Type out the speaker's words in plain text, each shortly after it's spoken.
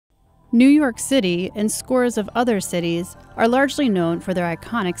New York City and scores of other cities are largely known for their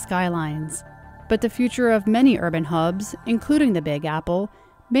iconic skylines. But the future of many urban hubs, including the Big Apple,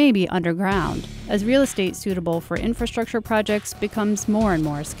 may be underground, as real estate suitable for infrastructure projects becomes more and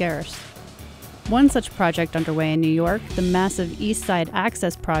more scarce. One such project underway in New York, the massive East Side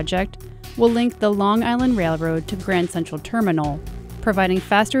Access Project, will link the Long Island Railroad to Grand Central Terminal, providing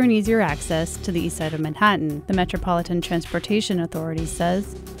faster and easier access to the east side of Manhattan, the Metropolitan Transportation Authority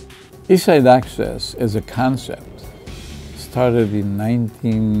says. East Side Access as a concept started in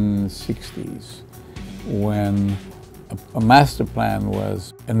 1960s when a master plan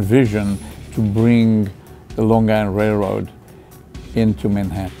was envisioned to bring the Long Island Railroad into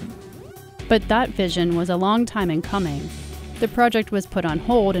Manhattan. But that vision was a long time in coming. The project was put on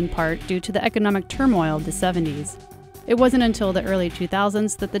hold in part due to the economic turmoil of the 70s. It wasn't until the early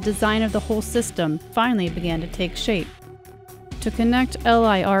 2000s that the design of the whole system finally began to take shape. To connect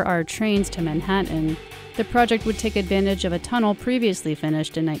LIRR trains to Manhattan, the project would take advantage of a tunnel previously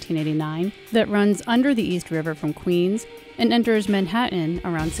finished in 1989 that runs under the East River from Queens and enters Manhattan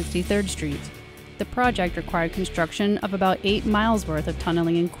around 63rd Street. The project required construction of about 8 miles worth of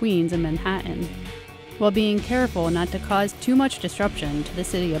tunneling in Queens and Manhattan, while being careful not to cause too much disruption to the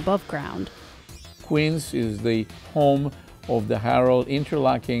city above ground. Queens is the home of the Harold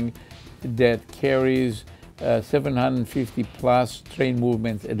interlocking that carries 750 plus train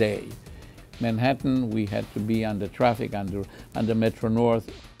movements a day. Manhattan, we had to be under traffic under Metro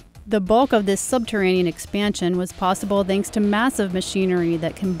North. The bulk of this subterranean expansion was possible thanks to massive machinery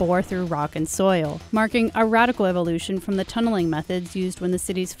that can bore through rock and soil, marking a radical evolution from the tunneling methods used when the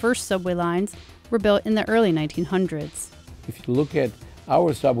city's first subway lines were built in the early 1900s. If you look at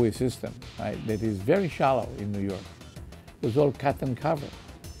our subway system, right, that is very shallow in New York, it was all cut and cover.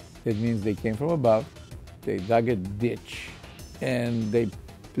 That means they came from above, they dug a ditch, and they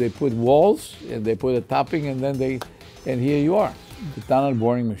put walls, and they put a topping, and here you are. The tunnel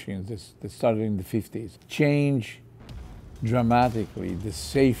boring machines that started in the 50s change dramatically the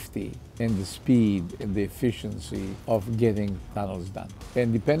safety and the speed and the efficiency of getting tunnels done.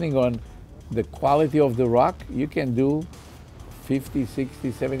 And depending on the quality of the rock, you can do 50,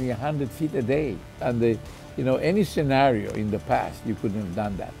 60, 70, 100 feet a day. And any scenario in the past, you couldn't have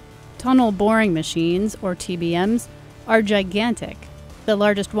done that. Tunnel boring machines, or TBMs, are gigantic. The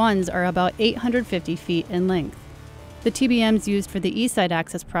largest ones are about 850 feet in length. The TBMs used for the East Side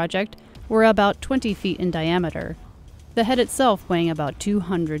Access Project were about 20 feet in diameter, the head itself weighing about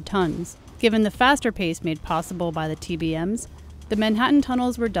 200 tons. Given the faster pace made possible by the TBMs, the Manhattan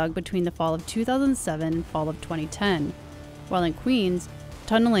tunnels were dug between the fall of 2007 and fall of 2010, while in Queens,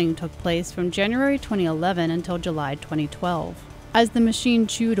 tunneling took place from January 2011 until July 2012. As the machine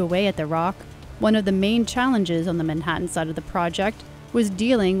chewed away at the rock, one of the main challenges on the Manhattan side of the project was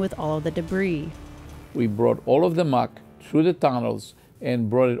dealing with all of the debris. We brought all of the muck through the tunnels and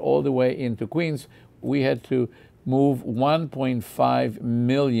brought it all the way into Queens. We had to move 1.5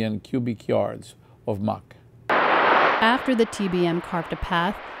 million cubic yards of muck. After the TBM carved a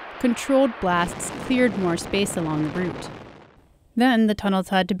path, controlled blasts cleared more space along the route. Then the tunnels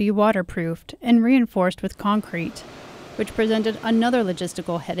had to be waterproofed and reinforced with concrete, which presented another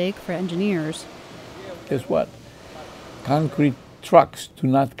logistical headache for engineers. Guess what? Concrete trucks do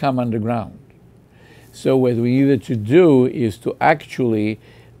not come underground. So what we needed to do is to actually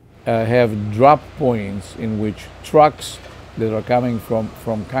have drop points in which trucks that are coming from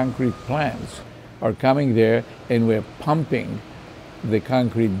concrete plants are coming there, and we're pumping the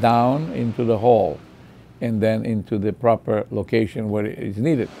concrete down into the hole and then into the proper location where it is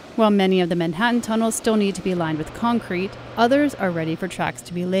needed. While many of the Manhattan tunnels still need to be lined with concrete, others are ready for tracks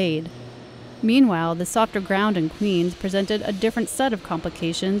to be laid. Meanwhile, the softer ground in Queens presented a different set of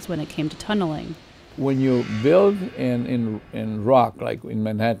complications when it came to tunneling. When you build in rock, like in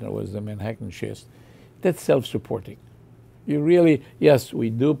Manhattan, it was the Manhattan schist, that's self-supporting. You really, yes, we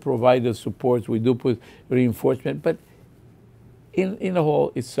do provide the supports, we do put reinforcement, but in the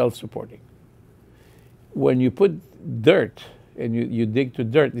whole, it's self-supporting. When you put dirt and you dig to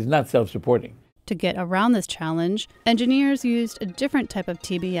dirt, it's not self-supporting. To get around this challenge, engineers used a different type of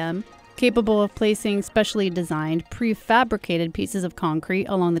TBM capable of placing specially designed, prefabricated pieces of concrete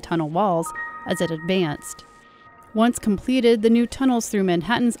along the tunnel walls as it advanced. Once completed, the new tunnels through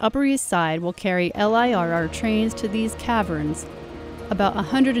Manhattan's Upper East Side will carry LIRR trains to these caverns, about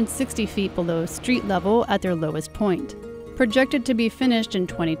 160 feet below street level at their lowest point. Projected to be finished in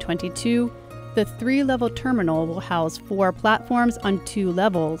 2022, the 3-level terminal will house 4 platforms on 2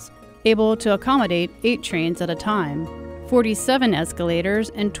 levels, able to accommodate 8 trains at a time. 47 escalators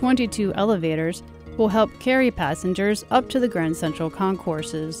and 22 elevators will help carry passengers up to the Grand Central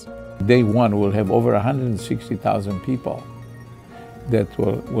concourses. Day one, we'll have over 160,000 people that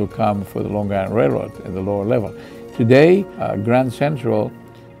will come for the Long Island Railroad at the lower level. Today, Grand Central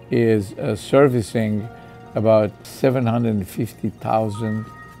is servicing about 750,000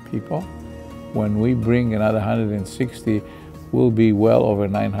 people. When we bring another 160, we'll be well over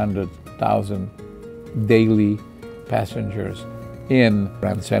 900,000 daily passengers in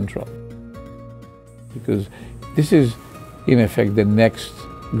Grand Central. Because this is, in effect, the next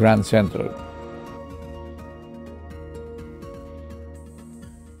Grand Central.